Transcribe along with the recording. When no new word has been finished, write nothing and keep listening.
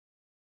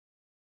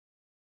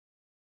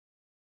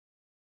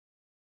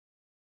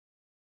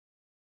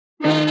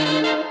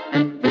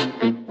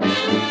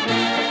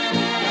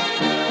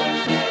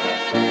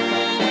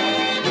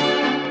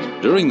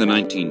During the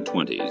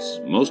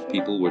 1920s, most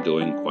people were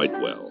doing quite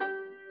well.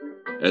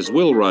 As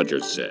Will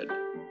Rogers said,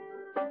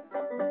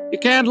 "You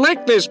can't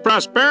lick this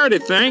prosperity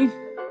thing.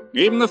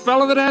 Even the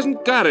fellow that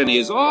hasn't got any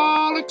is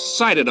all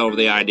excited over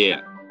the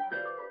idea."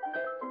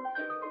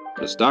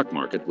 The stock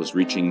market was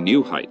reaching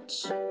new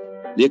heights.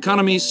 The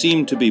economy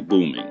seemed to be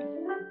booming.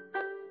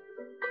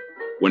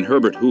 When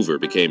Herbert Hoover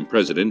became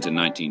president in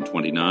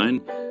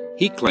 1929,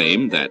 he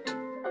claimed that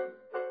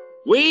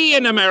 "We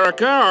in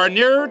America are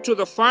nearer to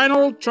the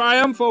final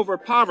triumph over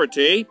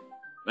poverty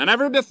than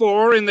ever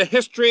before in the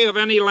history of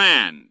any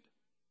land."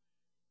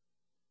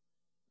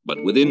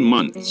 But within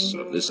months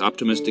of this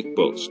optimistic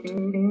boast,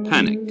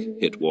 panic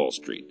hit Wall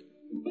Street.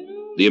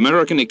 The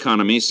American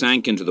economy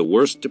sank into the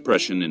worst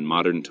depression in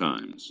modern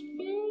times.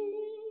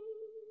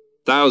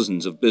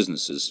 Thousands of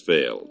businesses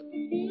failed.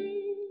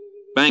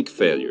 Bank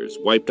failures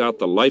wiped out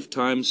the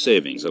lifetime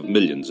savings of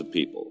millions of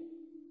people.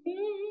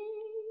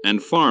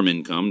 And farm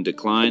income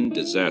declined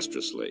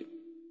disastrously.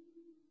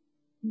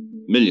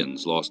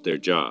 Millions lost their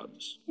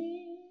jobs.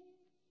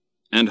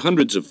 And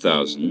hundreds of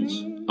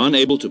thousands,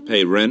 unable to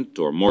pay rent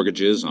or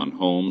mortgages on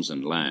homes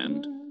and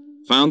land,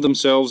 found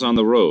themselves on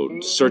the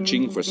road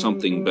searching for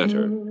something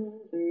better.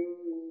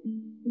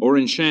 Or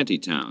in shanty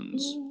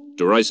towns,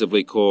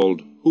 derisively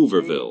called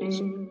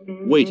Hoovervilles,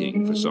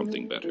 waiting for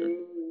something better.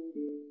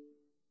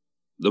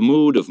 The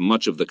mood of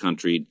much of the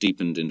country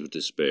deepened into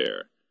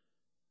despair.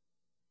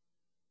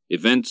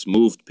 Events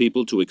moved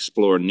people to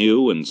explore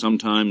new and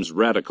sometimes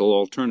radical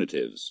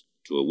alternatives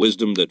to a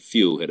wisdom that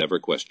few had ever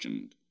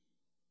questioned.